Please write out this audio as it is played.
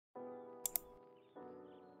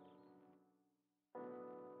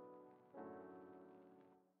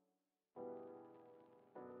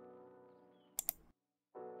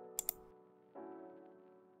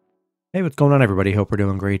Hey, what's going on, everybody? Hope we're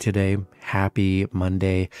doing great today. Happy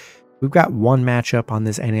Monday. We've got one matchup on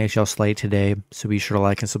this NHL slate today, so be sure to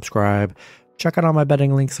like and subscribe. Check out all my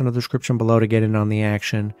betting links in the description below to get in on the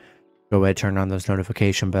action. Go ahead, turn on those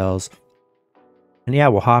notification bells. And yeah,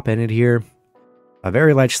 we'll hop in it here. A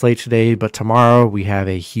very light slate today, but tomorrow we have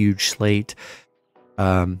a huge slate.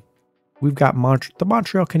 We've got the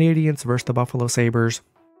Montreal Canadiens versus the Buffalo Sabres.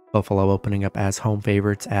 Buffalo opening up as home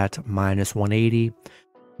favorites at -180.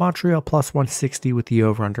 Montreal plus 160 with the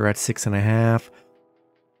over-under at 6.5.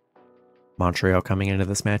 Montreal coming into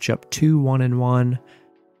this matchup 2-1-1.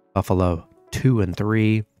 Buffalo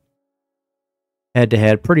 2-3.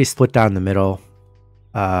 Head-to-head, pretty split down the middle.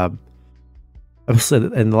 Obviously,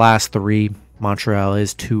 in the last three, Montreal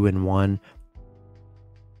is 2-1.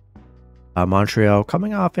 Montreal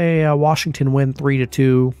coming off a Washington win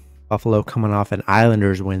 3-2. Buffalo coming off an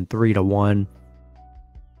Islanders win 3-1.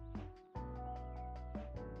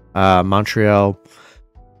 Montreal,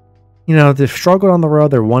 they've struggled on the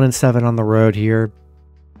road. They're 1-7 on the road here.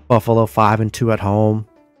 Buffalo 5-2 at home.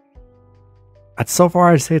 So far,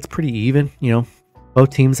 I'd say it's pretty even. Both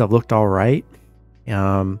teams have looked all right.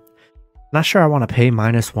 Not sure I want to pay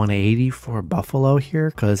 -180 for Buffalo here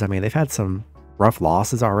because, they've had some rough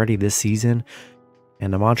losses already this season.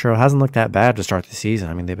 And the Montreal hasn't looked that bad to start the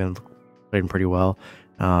season. They've been playing pretty well.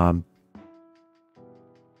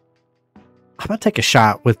 I'm going to take a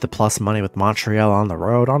shot with the plus money with Montreal on the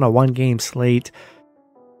road on a one-game slate.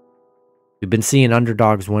 We've been seeing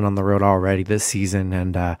underdogs win on the road already this season.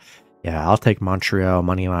 And yeah, I'll take Montreal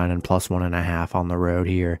money line and plus 1.5 on the road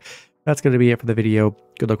here. That's going to be it for the video.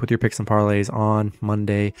 Good luck with your picks and parlays on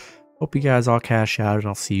Monday. Hope you guys all cash out, and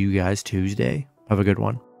I'll see you guys Tuesday. Have a good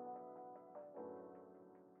one.